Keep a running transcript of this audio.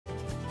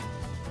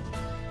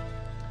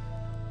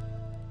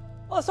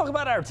Let's talk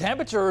about our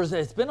temperatures.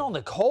 It's been on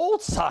the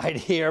cold side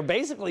here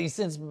basically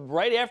since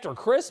right after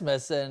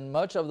Christmas, and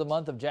much of the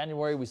month of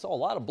January we saw a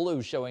lot of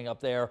blue showing up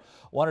there.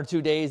 1 or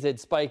 2 days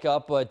it'd spike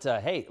up, but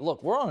hey,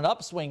 look, we're on an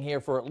upswing here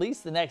for at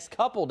least the next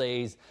couple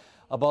days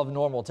above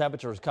normal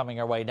temperatures coming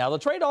our way. Now the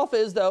trade-off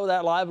is, though,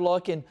 that live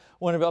look in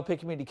Winterville Pitt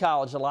Community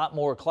College, a lot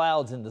more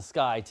clouds in the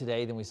sky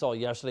today than we saw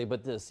yesterday.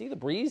 But to see the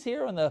breeze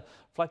here and the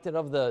reflected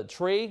of the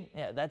tree,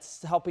 yeah,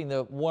 that's helping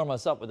to warm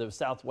us up with those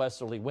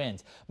southwesterly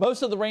winds.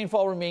 Most of the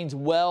rainfall remains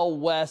well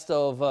west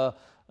of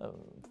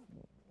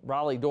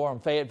Raleigh,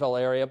 Durham, Fayetteville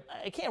area.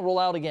 I can't rule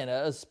out again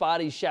a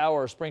spotty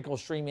shower or sprinkle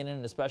streaming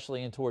in,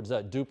 especially in towards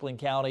Duplin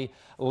County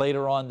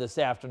later on this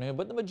afternoon.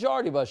 But the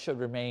majority of us should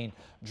remain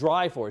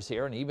dry for us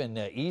here, and even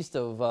east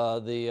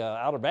of the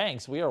Outer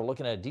Banks, we are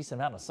looking at a decent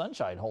amount of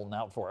sunshine holding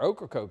out for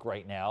Ocracoke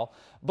right now.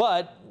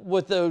 But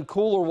with the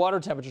cooler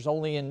water temperatures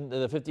only in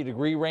the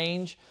 50-degree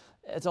range,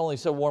 it's only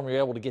so warm you're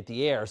able to get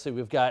the air. So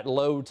we've got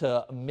low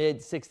to mid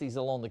 60s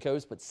along the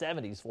coast, but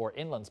 70s for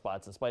inland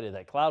spots in spite of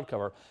that cloud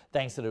cover,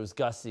 thanks to those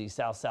gusty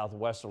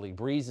south-southwesterly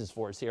breezes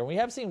for us here. And we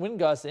have seen wind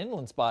gusts in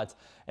inland spots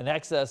in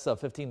excess of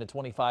 15 to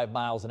 25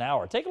 miles an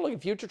hour. Take a look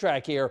at future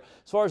track here.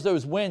 As far as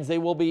those winds, they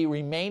will be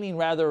remaining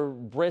rather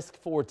brisk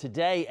for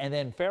today and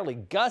then fairly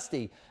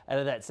gusty out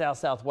of that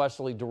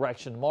south-southwesterly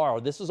direction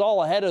tomorrow. This is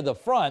all ahead of the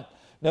front.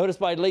 Notice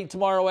by late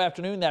tomorrow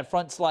afternoon, that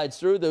front slides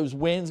through. Those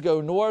winds go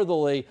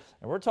northerly,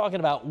 and we're talking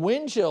about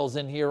wind chills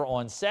in here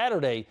on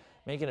Saturday,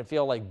 making it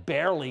feel like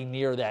barely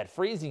near that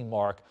freezing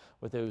mark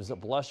with those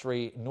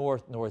blustery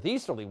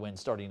northeasterly winds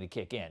starting to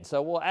kick in.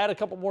 So we'll add a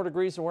couple more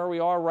degrees from where we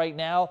are right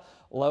now.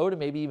 Low to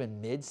maybe even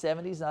mid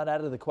 70s, not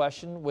out of the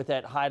question with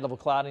that high level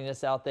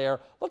cloudiness out there.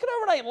 Look at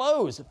overnight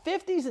lows,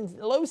 50s and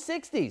low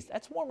 60s.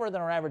 That's warmer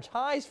than our average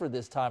highs for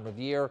this time of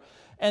year.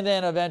 And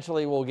then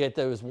eventually we'll get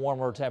those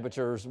warmer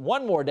temperatures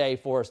one more day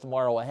for us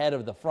tomorrow ahead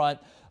of the front.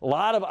 A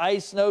lot of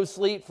ice, snow,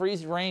 sleet,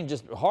 freezing rain,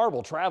 just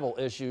horrible travel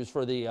issues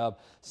for the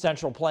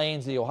Central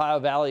Plains, the Ohio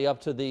Valley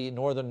up to the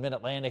northern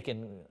Mid-Atlantic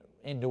and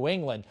in New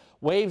England.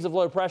 Waves of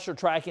low pressure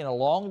tracking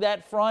along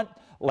that front.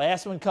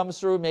 Last one comes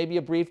through, maybe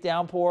a brief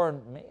downpour,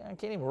 and I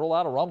can't even rule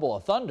out a rumble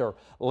of thunder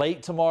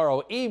late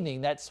tomorrow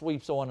evening. That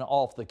sweeps on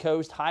off the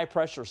coast. High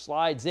pressure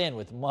slides in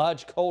with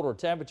much colder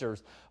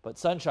temperatures, but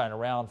sunshine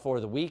around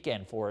for the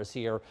weekend for us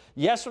here.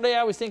 Yesterday,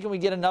 I was thinking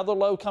we'd get another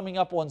low coming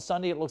up on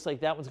Sunday. It looks like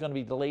that one's going to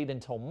be delayed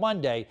until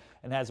Monday,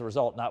 and as a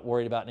result, not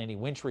worried about any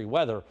wintry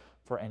weather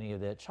for any of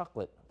the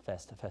chocolate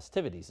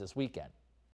festivities this weekend.